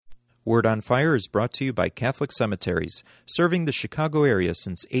Word on Fire is brought to you by Catholic Cemeteries, serving the Chicago area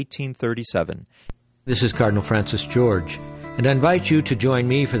since 1837. This is Cardinal Francis George, and I invite you to join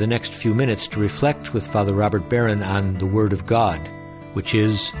me for the next few minutes to reflect with Father Robert Barron on the Word of God, which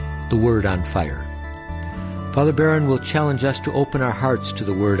is the Word on Fire. Father Barron will challenge us to open our hearts to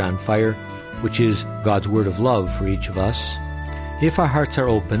the Word on Fire, which is God's word of love for each of us. If our hearts are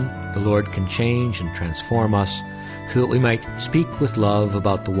open, the Lord can change and transform us so that we might speak with love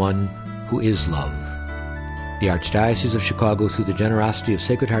about the one who is love. The Archdiocese of Chicago, through the generosity of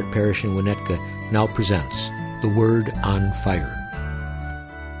Sacred Heart Parish in Winnetka, now presents the Word on Fire.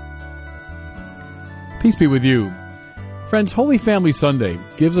 Peace be with you. Friends, Holy Family Sunday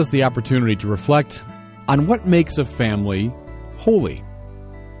gives us the opportunity to reflect on what makes a family holy.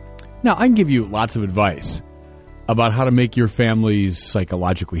 Now, I can give you lots of advice about how to make your families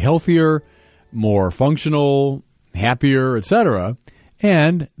psychologically healthier, more functional, happier, etc.,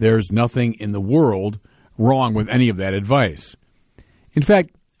 and there's nothing in the world wrong with any of that advice. In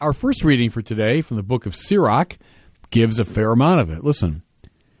fact, our first reading for today from the book of Sirach gives a fair amount of it. Listen.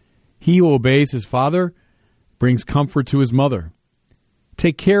 He who obeys his father brings comfort to his mother.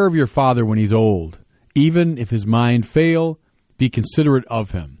 Take care of your father when he's old. Even if his mind fail, be considerate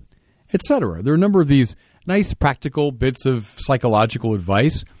of him, etc. There are a number of these nice practical bits of psychological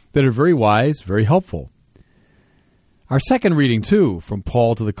advice that are very wise, very helpful. Our second reading, too, from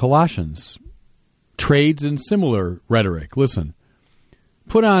Paul to the Colossians, trades in similar rhetoric. Listen.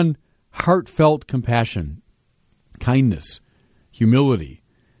 Put on heartfelt compassion, kindness, humility,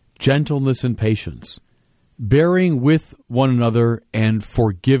 gentleness, and patience, bearing with one another and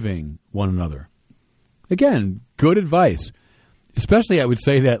forgiving one another. Again, good advice, especially I would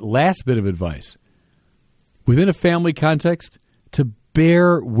say that last bit of advice. Within a family context, to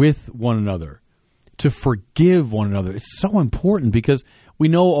bear with one another, to forgive one another. It's so important because we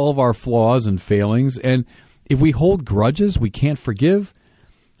know all of our flaws and failings, and if we hold grudges, we can't forgive,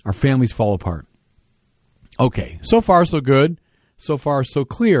 our families fall apart. Okay, so far so good, so far so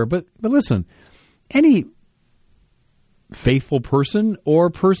clear, but listen, any faithful person or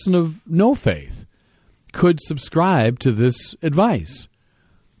person of no faith could subscribe to this advice.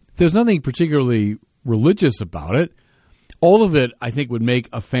 There's nothing particularly religious about it. All of it, I think, would make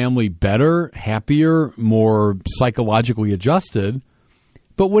a family better, happier, more psychologically adjusted.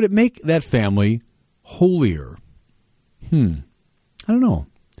 But would it make that family holier? I don't know.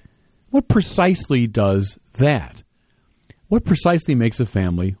 What precisely does that? What precisely makes a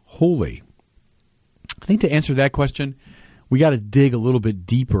family holy? I think to answer that question, we got to dig a little bit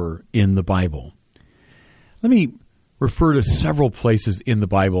deeper in the Bible. Let me refer to several places in the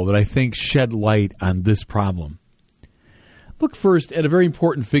Bible that I think shed light on this problem. Look first at a very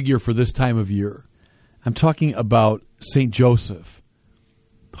important figure for this time of year. I'm talking about St. Joseph,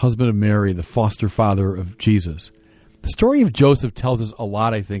 husband of Mary, the foster father of Jesus. The story of Joseph tells us a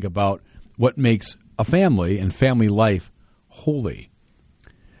lot, I think, about what makes a family and family life holy.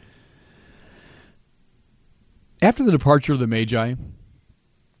 After the departure of the Magi,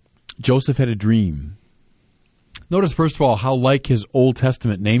 Joseph had a dream. Notice, first of all, how like his Old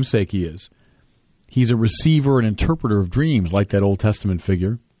Testament namesake he is. He's a receiver and interpreter of dreams, like that Old Testament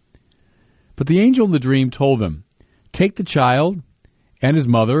figure. But the angel in the dream told him, take the child and his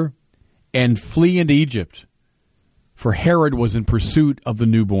mother and flee into Egypt, for Herod was in pursuit of the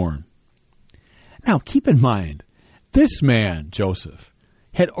newborn. Now, keep in mind, this man, Joseph,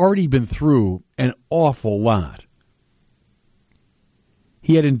 had already been through an awful lot.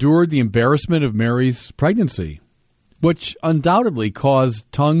 He had endured the embarrassment of Mary's pregnancy, which undoubtedly caused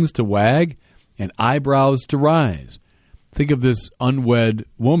tongues to wag and eyebrows to rise. Think of this unwed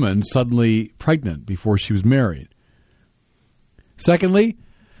woman suddenly pregnant before she was married. Secondly,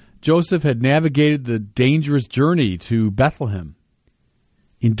 Joseph had navigated the dangerous journey to Bethlehem,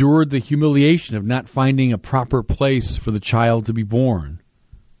 endured the humiliation of not finding a proper place for the child to be born.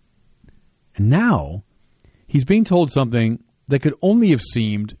 And now he's being told something that could only have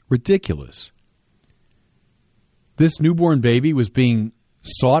seemed ridiculous. This newborn baby was being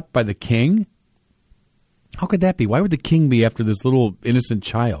sought by the king? How could that be? Why would the king be after this little innocent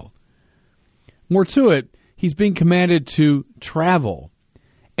child? More to it, he's being commanded to travel,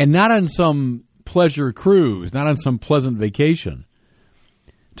 and not on some pleasure cruise, not on some pleasant vacation.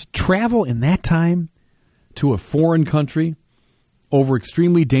 To travel in that time to a foreign country over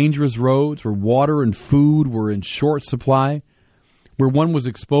extremely dangerous roads where water and food were in short supply, where one was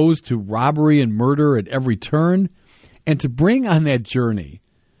exposed to robbery and murder at every turn, and to bring on that journey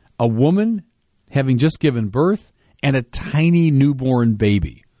a woman having just given birth and a tiny newborn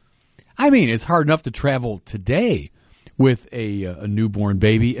baby. I mean, it's hard enough to travel today with a newborn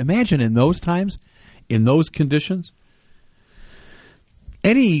baby. Imagine in those times, in those conditions,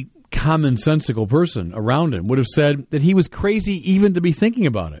 any commonsensical person around him would have said that he was crazy even to be thinking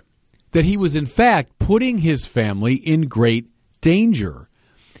about it, that he was in fact putting his family in great danger.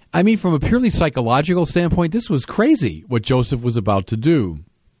 I mean, from a purely psychological standpoint, this was crazy what Joseph was about to do.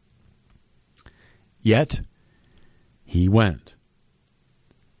 Yet, he went.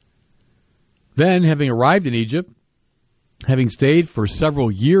 Then, having arrived in Egypt, having stayed for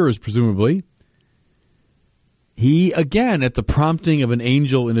several years, presumably, he, again, at the prompting of an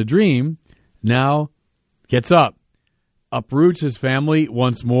angel in a dream, now gets up, uproots his family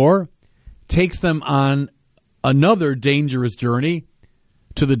once more, takes them on another dangerous journey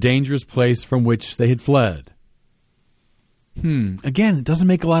to the dangerous place from which they had fled. Again, it doesn't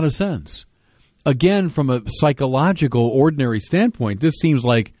make a lot of sense. Again, from a psychological, ordinary standpoint, this seems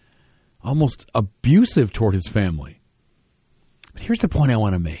like almost abusive toward his family. But here's the point I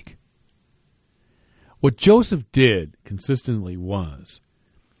want to make. What Joseph did consistently was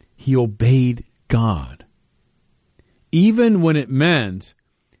he obeyed God, even when it meant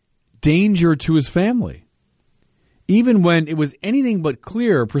danger to his family, even when it was anything but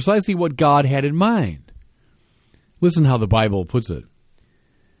clear precisely what God had in mind. Listen how the Bible puts it.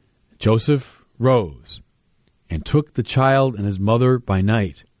 Joseph rose and took the child and his mother by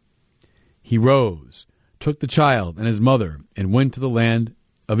night. He rose, took the child and his mother, and went to the land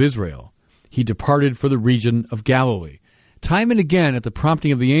of Israel. He departed for the region of Galilee. Time and again, at the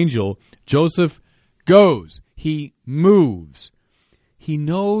prompting of the angel, Joseph goes. He moves. He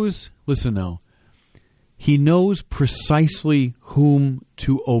knows, listen now, he knows precisely whom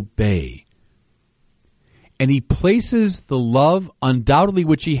to obey. And he places the love, undoubtedly,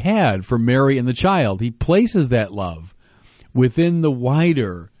 which he had for Mary and the child, he places that love within the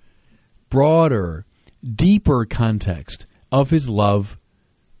wider, broader, deeper context of his love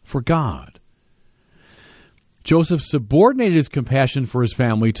for God. Joseph subordinated his compassion for his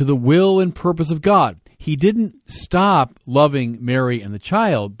family to the will and purpose of God. He didn't stop loving Mary and the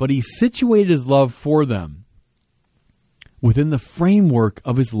child, but he situated his love for them within the framework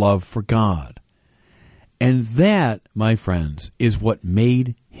of his love for God. And that, my friends, is what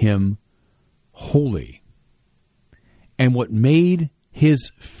made him holy, and what made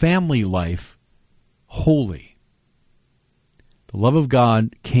his family life holy. The love of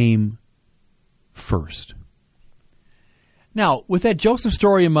God came first. Now, with that Joseph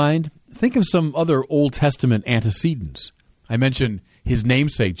story in mind, think of some other Old Testament antecedents. I mentioned his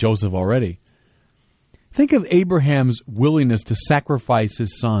namesake, Joseph, already. Think of Abraham's willingness to sacrifice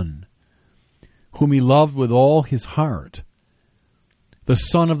his son, whom he loved with all his heart, the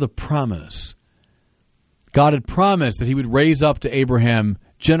son of the promise. God had promised that he would raise up to Abraham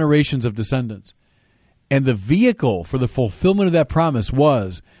generations of descendants. And the vehicle for the fulfillment of that promise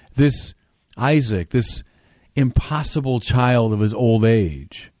was this Isaac, this impossible child of his old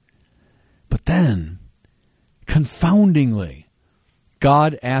age. But then, confoundingly,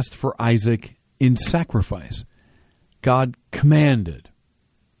 God asked for Isaac in sacrifice. God commanded.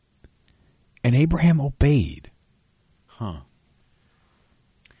 And Abraham obeyed.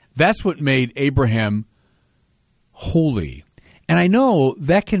 That's what made Abraham holy. And I know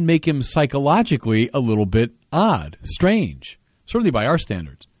that can make him psychologically a little bit odd, strange, certainly by our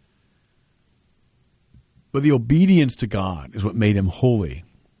standards. But the obedience to God is what made him holy.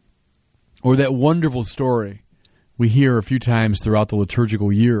 Or that wonderful story we hear a few times throughout the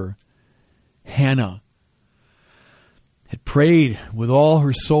liturgical year. Hannah had prayed with all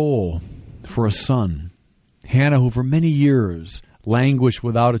her soul for a son. Hannah, who for many years languished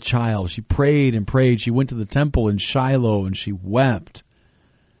without a child. She prayed and prayed. She went to the temple in Shiloh and she wept.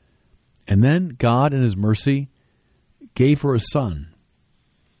 And then God, in his mercy, gave her a son,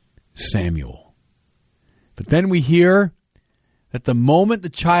 Samuel. But then we hear that the moment the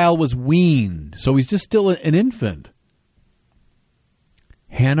child was weaned, so he's just still an infant,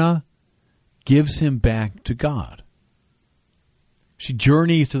 Hannah gives him back to God. She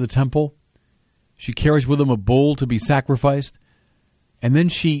journeys to the temple. She carries with him a bull to be sacrificed. And then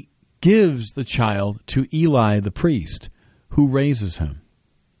she gives the child to Eli the priest, who raises him.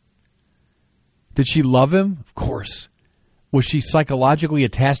 Did she love him? Of course. Was she psychologically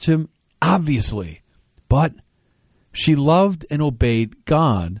attached to him? Obviously. But she loved and obeyed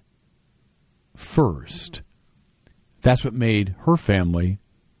God first. That's what made her family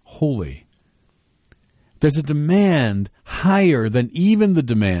holy. There's a demand higher than even the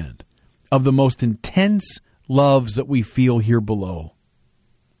demand of the most intense loves that we feel here below.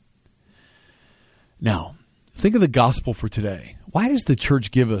 Now, think of the gospel for today. Why does the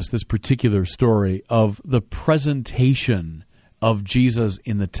church give us this particular story of the presentation of Jesus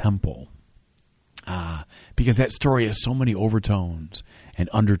in the temple? Because that story has so many overtones and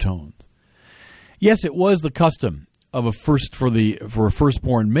undertones. Yes, it was the custom of a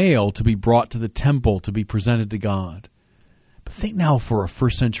firstborn male to be brought to the temple to be presented to God. But think now for a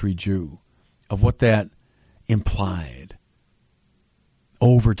first century Jew of what that implied.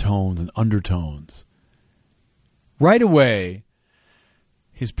 Overtones and undertones. Right away,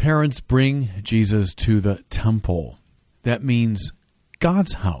 his parents bring Jesus to the temple. That means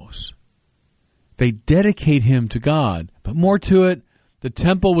God's house. They dedicate him to God. But more to it, the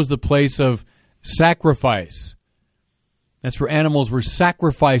temple was the place of sacrifice. That's where animals were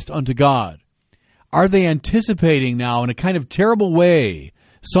sacrificed unto God. Are they anticipating now in a kind of terrible way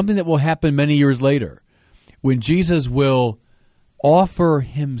something that will happen many years later when Jesus will offer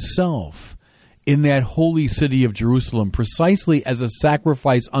himself in that holy city of Jerusalem precisely as a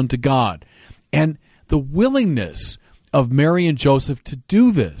sacrifice unto God? And the willingness of Mary and Joseph to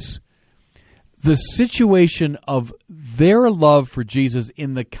do this, the situation of their love for Jesus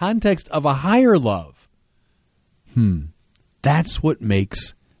in the context of a higher love, that's what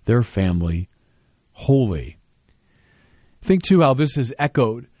makes their family holy. Think, too, how this is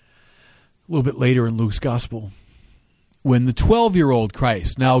echoed a little bit later in Luke's Gospel, when the 12-year-old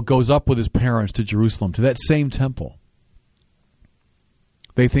Christ now goes up with his parents to Jerusalem, to that same temple.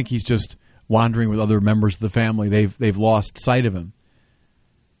 They think he's just wandering with other members of the family. They've lost sight of him.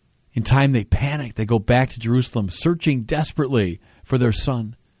 In time, they panic. They go back to Jerusalem, searching desperately for their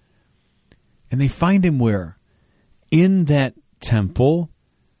son. And they find him where? In that temple,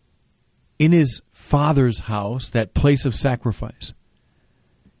 in his father's house, that place of sacrifice.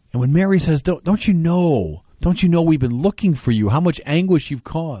 And when Mary says, don't you know we've been looking for you, how much anguish you've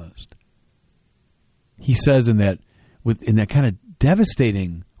caused? He says in that kind of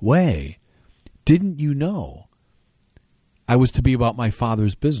devastating way, didn't you know I was to be about my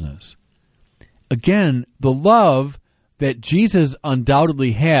Father's business? Again, the love that Jesus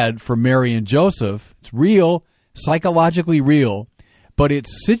undoubtedly had for Mary and Joseph, it's real, psychologically real, but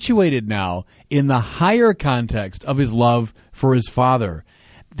it's situated now in the higher context of his love for his Father.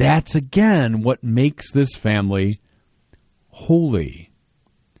 That's, again, what makes this family holy.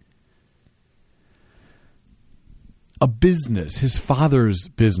 A business, his Father's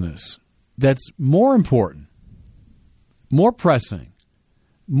business, that's more important, more pressing,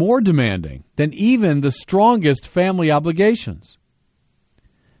 more demanding than even the strongest family obligations.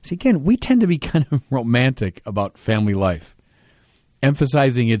 See, again, we tend to be kind of romantic about family life,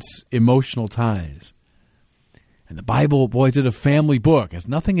 emphasizing its emotional ties. And the Bible, boy, is it a family book. It has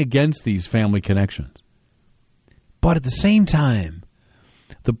nothing against these family connections. But at the same time,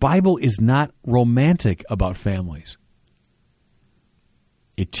 the Bible is not romantic about families.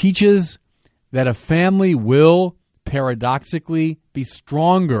 It teaches that a family will paradoxically be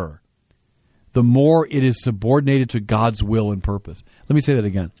stronger the more it is subordinated to God's will and purpose. Let me say that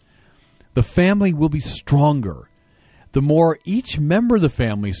again. The family will be stronger the more each member of the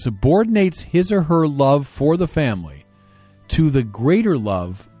family subordinates his or her love for the family to the greater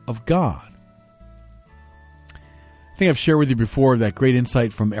love of God. I think I've shared with you before that great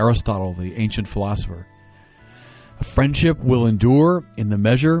insight from Aristotle, the ancient philosopher. A friendship will endure in the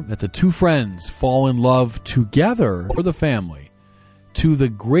measure that the two friends fall in love together for the family to the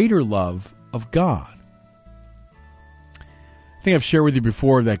greater love of God. I think I've shared with you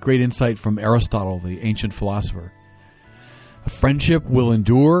before that great insight from Aristotle, the ancient philosopher. A friendship will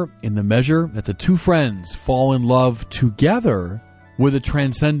endure in the measure that the two friends fall in love together with a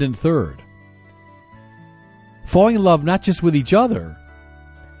transcendent third. Falling in love not just with each other,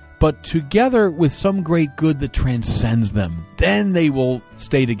 but together with some great good that transcends them. Then they will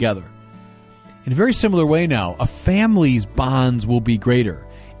stay together. In a very similar way now, a family's bonds will be greater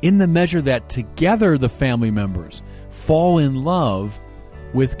in the measure that together the family members fall in love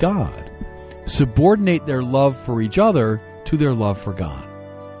with God, subordinate their love for each other to their love for God.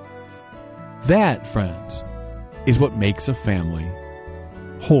 That, friends, is what makes a family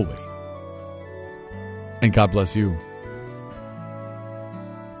holy. And God bless you.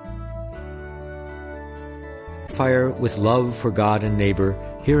 Fire with love for God and neighbor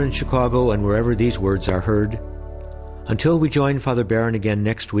here in Chicago and wherever these words are heard. Until we join Father Barron again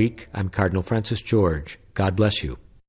next week, I'm Cardinal Francis George. God bless you.